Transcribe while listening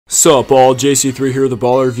Sup all, JC3 here, the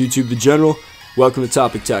baller of YouTube, the general. Welcome to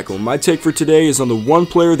Topic Tackle. My take for today is on the one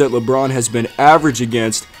player that LeBron has been average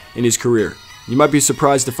against in his career. You might be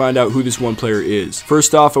surprised to find out who this one player is.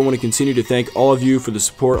 First off, I want to continue to thank all of you for the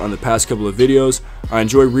support on the past couple of videos. I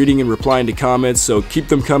enjoy reading and replying to comments, so keep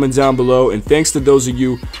them coming down below, and thanks to those of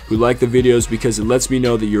you who like the videos because it lets me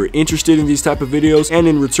know that you're interested in these type of videos, and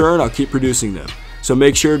in return, I'll keep producing them. So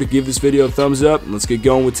make sure to give this video a thumbs up, and let's get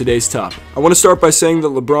going with today's topic. I want to start by saying that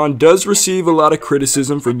LeBron does receive a lot of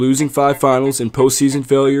criticism for losing 5 finals and postseason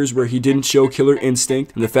failures where he didn't show killer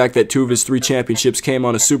instinct, and the fact that 2 of his 3 championships came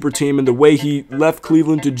on a super team, and the way he left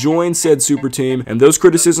Cleveland to join said super team, and those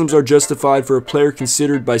criticisms are justified for a player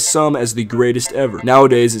considered by some as the greatest ever.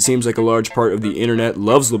 Nowadays, it seems like a large part of the internet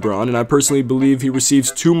loves LeBron, and I personally believe he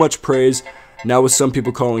receives too much praise, now with some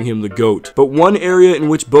people calling him the GOAT. But one area in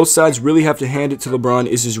which both sides really have to hand it to LeBron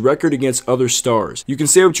is his record against other stars. You can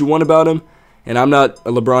say what you want about him, and I'm not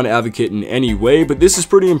a LeBron advocate in any way, but this is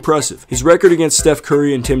pretty impressive. His record against Steph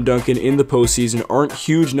Curry and Tim Duncan in the postseason aren't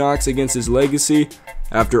huge knocks against his legacy.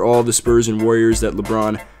 After all, the Spurs and Warriors that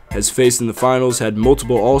LeBron has faced in the finals had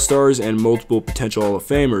multiple All-Stars and multiple potential Hall of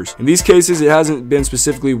Famers. In these cases, it hasn't been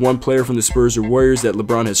specifically one player from the Spurs or Warriors that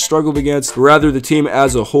LeBron has struggled against, but rather the team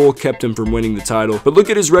as a whole kept him from winning the title. But look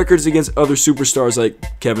at his records against other superstars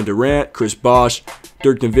like Kevin Durant, Chris Bosh,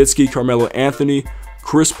 Dirk Nowitzki, Carmelo Anthony,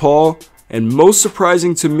 Chris Paul, and most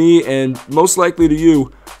surprising to me and most likely to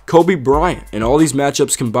you, Kobe Bryant. In all these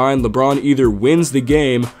matchups combined, LeBron either wins the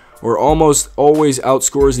game or almost always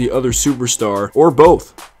outscores the other superstar, or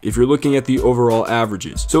both, if you're looking at the overall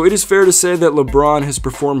averages. So it is fair to say that LeBron has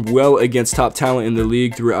performed well against top talent in the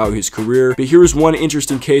league throughout his career, but here's one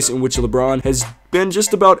interesting case in which LeBron has been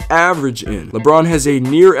just about average in. LeBron has a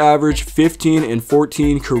near average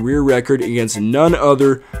 15-14 career record against none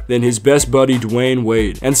other than his best buddy Dwayne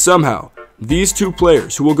Wade. And somehow, these two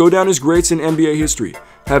players, who will go down as greats in NBA history,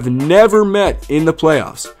 have never met in the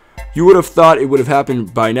playoffs. You would have thought it would have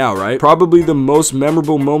happened by now, right? Probably the most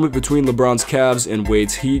memorable moment between LeBron's Cavs and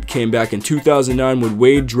Wade's Heat came back in 2009 when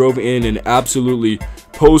Wade drove in and absolutely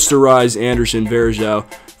posterized Anderson Varejao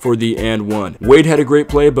for the and one. Wade had a great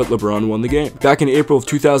play, but LeBron won the game. Back in April of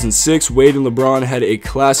 2006, Wade and LeBron had a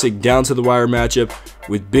classic down-to-the-wire matchup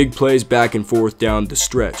with big plays back and forth down the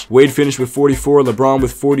stretch. Wade finished with 44, LeBron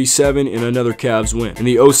with 47 in another Cavs win. In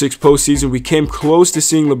the 06 postseason, we came close to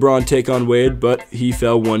seeing LeBron take on Wade, but he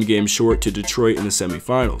fell 1 game short to Detroit in the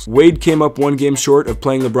semifinals. Wade came up 1 game short of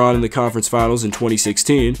playing LeBron in the conference finals in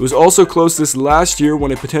 2016. It was also close this last year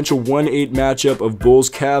when a potential 1-8 matchup of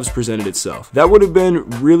Bulls-Cavs presented itself. That would have been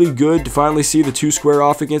really good to finally see the two square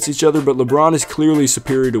off against each other, but LeBron is clearly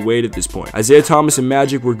superior to Wade at this point. Isaiah Thomas and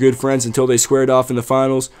Magic were good friends until they squared off in the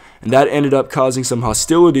finals, and that ended up causing some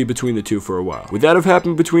hostility between the two for a while. Would that have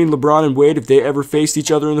happened between LeBron and Wade if they ever faced each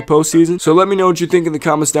other in the postseason? So let me know what you think in the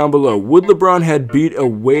comments down below. Would LeBron have beat a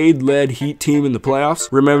Wade-led Heat team in the playoffs?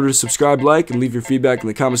 Remember to subscribe, like, and leave your feedback in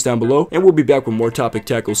the comments down below, and we'll be back with more Topic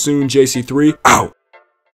Tackle soon. JC3, out!